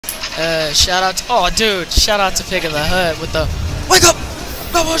Shout out to, oh dude, shout out to Pig of the Hut with the wake up!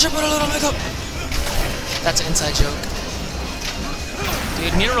 No bullshit, put a little wake up! That's an inside joke.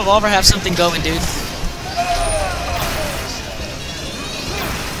 Dude, me and Revolver have something going, dude.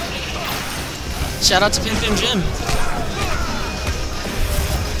 Shout out to Pim Pim Jim.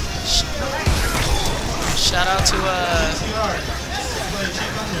 Shout out to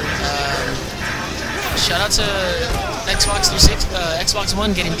shout out to Xbox 360, Xbox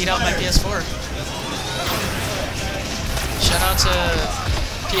One getting beat out by PS4. Shout out to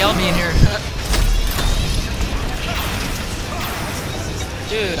PL being here.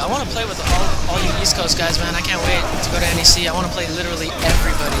 Dude, I want to play with all you East Coast guys, man. I can't wait to go to NEC. I want to play literally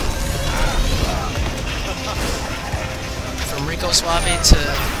everybody. From Rico Suave to,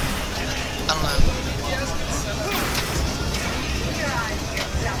 I don't know.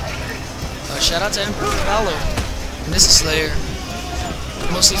 Shout out to Emperor Valor. And this is Slayer.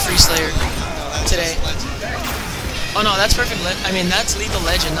 Mostly free Slayer today. Oh no, that's perfect. I mean, that's Lethal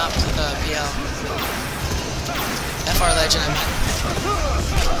Legend, not PL. FR Legend, I meant.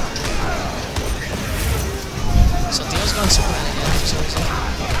 So Theo's going Superman again for some reason.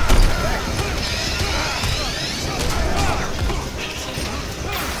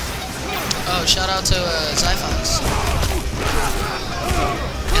 Oh, shout out to Zyfox.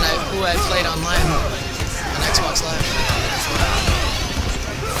 And who I played online on Xbox Live.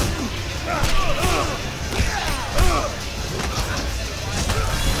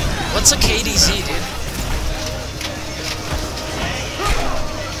 What's a KDZ, dude?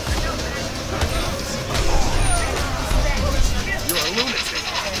 You're a lunatic.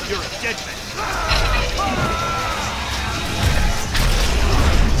 You're a dead man.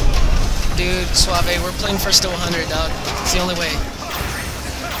 Dude, Suave, we're playing for still 100, dog. It's the only way.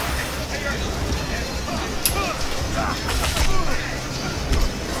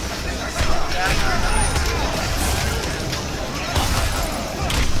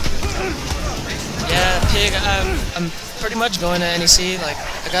 Yeah, Pig, I'm pretty much going to NEC. Like,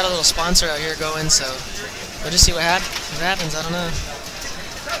 I got a little sponsor out here going, so we'll just see what happens. I don't know.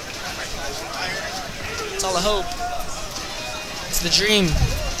 It's all a hope. It's the dream.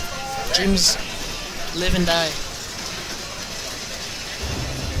 Dreams live and die.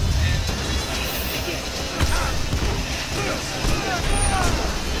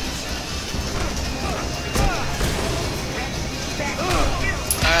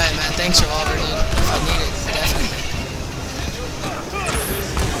 Alright, man. Thanks, Revolver, dude. If I need it, definitely.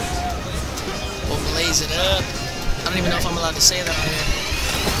 We'll blaze it up. I don't even know if I'm allowed to say that on here.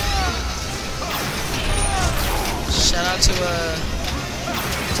 Shout out to,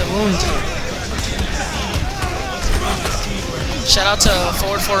 Wound. Shout out to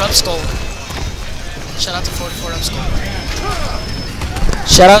Forward 4 Upskull. Shout out to Forward 4 Upskull.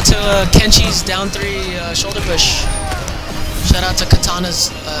 Shout out to Kenchi's down 3 shoulder push. Shout out to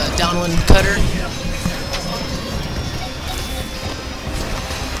Katana's down 1 cutter.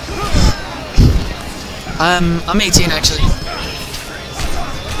 I'm 18 actually.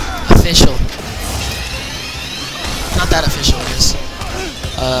 Official. Not that official, I guess.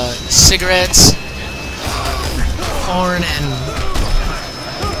 Cigarettes, porn, and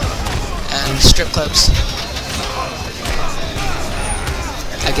strip clubs.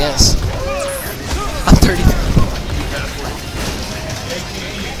 I guess. I'm 30.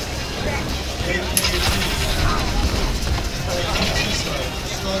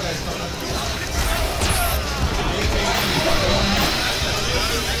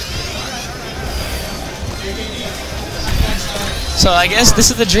 So I guess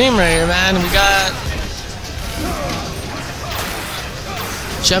this is the dream right here, man. We got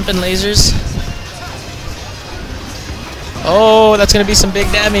jumping lasers. Oh, that's gonna be some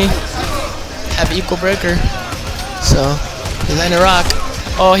big dammy. Have equal breaker. So he's letting it rock.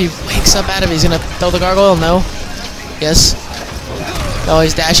 Oh, he wakes up out of it. He's gonna throw the gargoyle. No. Yes. Oh,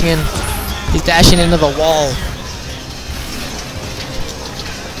 he's dashing in. He's dashing into the wall.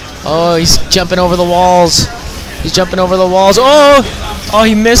 Oh, he's jumping over the walls. He's jumping over the walls. Oh! Oh,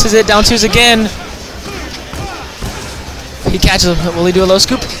 he misses it. Down 2s again. He catches him. Will he do a low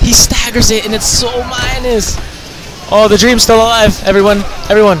scoop? He staggers it, and it's so minus. Oh, the dream's still alive. Everyone.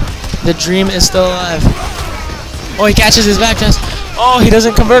 Everyone. The dream is still alive. Oh, he catches his back chest. Oh, he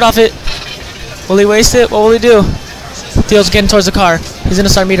doesn't convert off it. Will he waste it? What will he do? Theo's getting towards the car. He's going to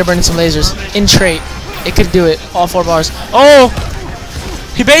start meter burning some lasers. In trait. It could do it. All 4 bars. Oh!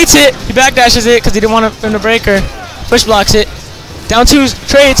 He baits it. He backdashes it because he didn't want him to break her. Push blocks it. Down 2s.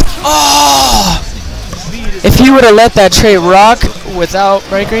 Trades. Oh! If he would have let that trait rock without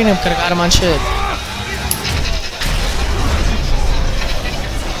breakering, he could have got him on shit.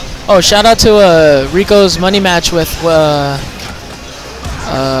 Oh, shout out to Rico's money match with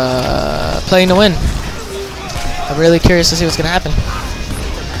playing to win. I'm really curious to see what's gonna happen.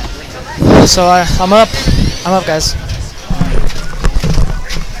 So I'm up. I'm up, guys.